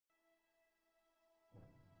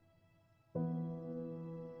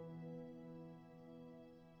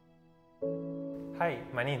Hi,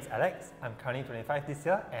 my name is Alex. I'm currently 25 this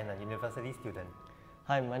year and a university student.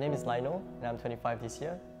 Hi, my name is Lionel and I'm 25 this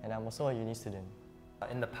year and I'm also a uni student.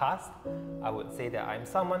 In the past, I would say that I'm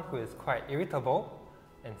someone who is quite irritable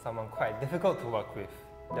and someone quite difficult to work with.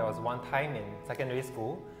 There was one time in secondary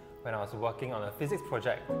school when I was working on a physics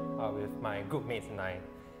project with my group mates and I.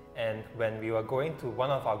 And when we were going to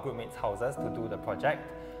one of our group mates' houses to do the project,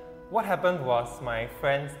 what happened was my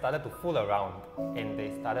friends started to fool around and they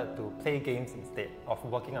started to play games instead of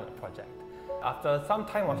working on the project. After some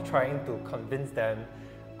time of trying to convince them,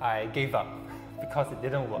 I gave up because it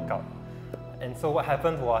didn't work out. And so what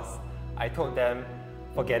happened was I told them,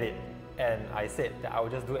 forget it. And I said that I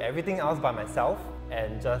would just do everything else by myself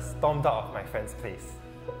and just stormed out of my friend's place.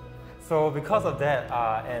 So because of that,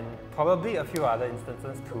 and probably a few other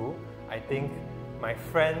instances too, I think my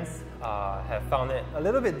friends have found it a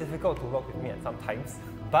little bit difficult to work with me at some times.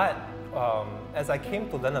 But as I came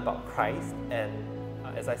to learn about Christ and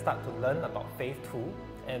as I start to learn about faith too,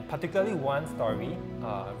 and particularly one story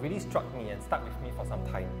really struck me and stuck with me for some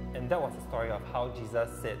time. And that was the story of how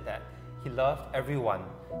Jesus said that He loved everyone.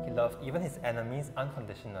 He loved even His enemies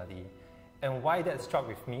unconditionally. And why that struck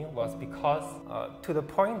with me was because to the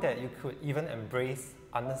point that you could even embrace,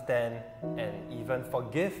 understand, and even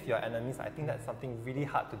forgive your enemies, I think that's something really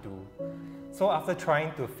hard to do. So after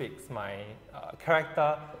trying to fix my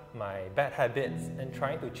character, my bad habits, and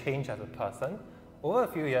trying to change as a person, over a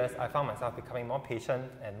few years, I found myself becoming more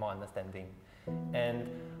patient and more understanding. And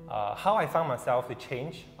how I found myself to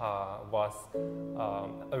change was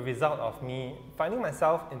a result of me finding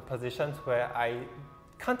myself in positions where I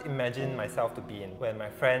can't imagine myself to be in. When my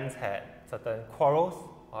friends had certain quarrels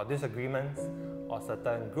or disagreements or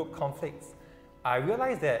certain group conflicts, I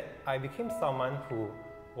realized that I became someone who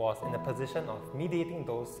was in a position of mediating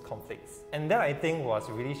those conflicts. And that I think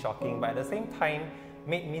was really shocking, but at the same time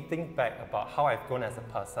made me think back about how I've grown as a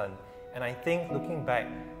person. And I think looking back,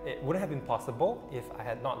 it wouldn't have been possible if I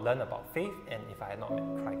had not learned about faith and if I had not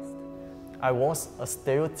met Christ. I was a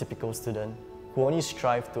stereotypical student who only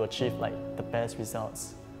strived to achieve the best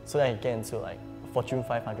results so that I can get into Fortune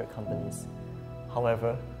 500 companies.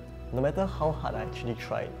 However, no matter how hard I actually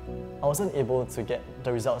tried, I wasn't able to get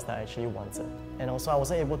the results that I actually wanted. And also I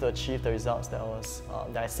wasn't able to achieve the results that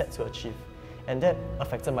I set to achieve. And that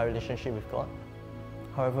affected my relationship with God.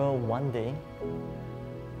 However, one day,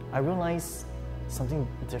 I realized something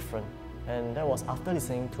different. And that was after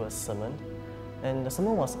listening to a sermon. And the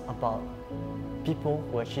sermon was about people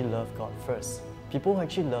who actually love God first. People who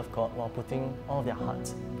actually love God while putting all of their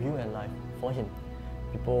heart, will and life for Him.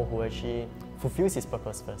 People who actually fulfills His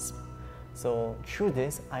purpose first. So through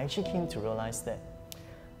this, I actually came to realize that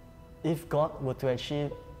if God were to actually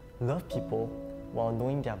love people while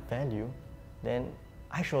knowing their value, then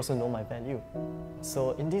I should also know my value.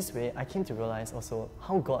 So in this way, I came to realize also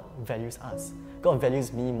how God values us. God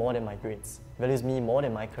values me more than my grades, values me more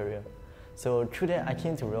than my career. So through that, I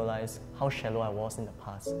came to realize how shallow I was in the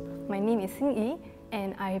past. My name is Xing Yi,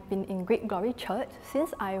 and I have been in Great Glory Church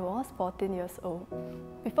since I was 14 years old.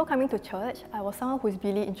 Before coming to church, I was someone who is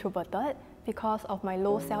really introverted because of my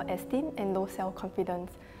low self-esteem and low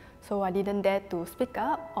self-confidence. So I didn't dare to speak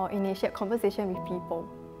up or initiate conversation with people.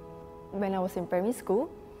 When I was in primary school,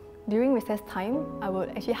 during recess time, I would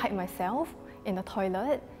actually hide myself in the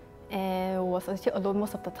toilet and was actually alone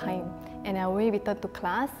most of the time. And I only returned to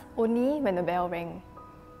class only when the bell rang.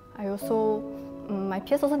 My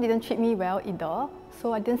peers also didn't treat me well either,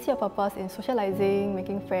 so I didn't see a purpose in socializing,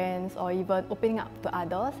 making friends, or even opening up to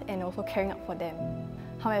others and also caring up for them.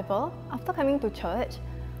 However, after coming to church,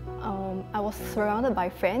 I was surrounded by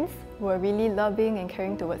friends who were really loving and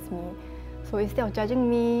caring towards me. So instead of judging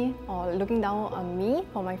me or looking down on me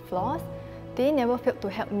for my flaws, they never failed to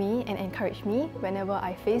help me and encourage me whenever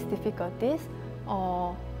I face difficulties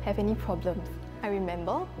or have any problems. I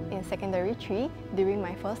remember in secondary 3, during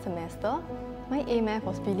my first semester, my A Math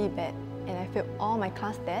was really bad and I failed all my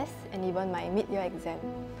class tests and even my mid-year exam.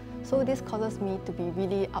 So this causes me to be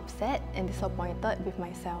really upset and disappointed with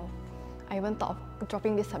myself. I even thought of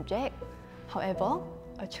dropping this subject. However,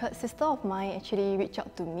 a church sister of mine actually reached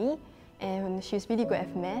out to me, and she's really good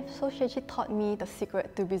at math, so she actually taught me the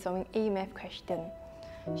secret to resolving A Math question.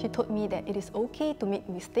 She told me that it is okay to make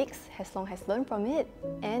mistakes as long as learn from it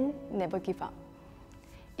and never give up.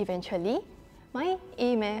 Eventually, my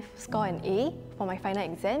A Math scored an A for my final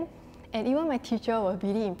exam, and even my teacher was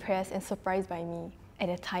really impressed and surprised by me. At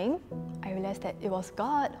that time, I realized that it was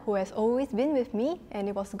God who has always been with me, and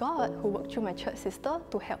it was God who worked through my church sister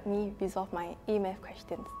to help me resolve my A Math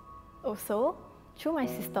questions. Also, Through my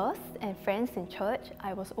sisters and friends in church,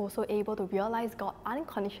 I was also able to realize God's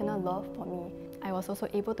unconditional love for me. I was also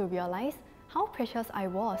able to realize how precious I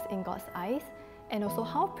was in God's eyes, and also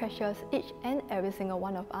how precious each and every single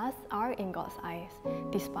one of us are in God's eyes,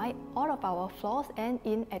 despite all of our flaws and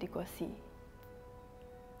inadequacy.